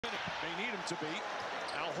need him to be.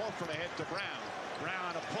 Al Horford ahead to Brown.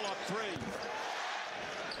 Brown, a pull-up three.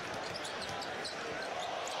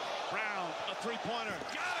 Brown, a three-pointer.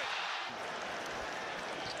 Got it!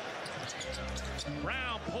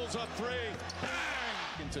 Brown pulls up three. Bang!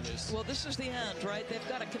 Into this. Well, this is the end, right? They've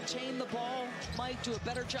got to contain the ball. Might do a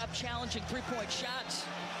better job challenging three-point shots.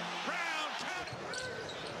 Brown, count.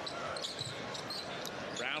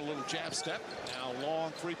 Brown, a little jab step. Now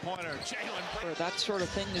long three-pointer. Jaylen. That sort of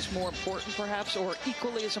thing is more important, perhaps, or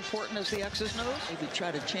equally as important as the X's and O's. Maybe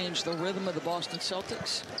try to change the rhythm of the Boston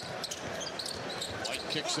Celtics. White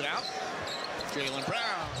kicks it out. Jaylen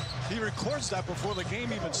Brown. He records that before the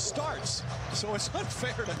game even starts, so it's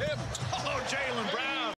unfair to him. Oh, Jaylen Brown.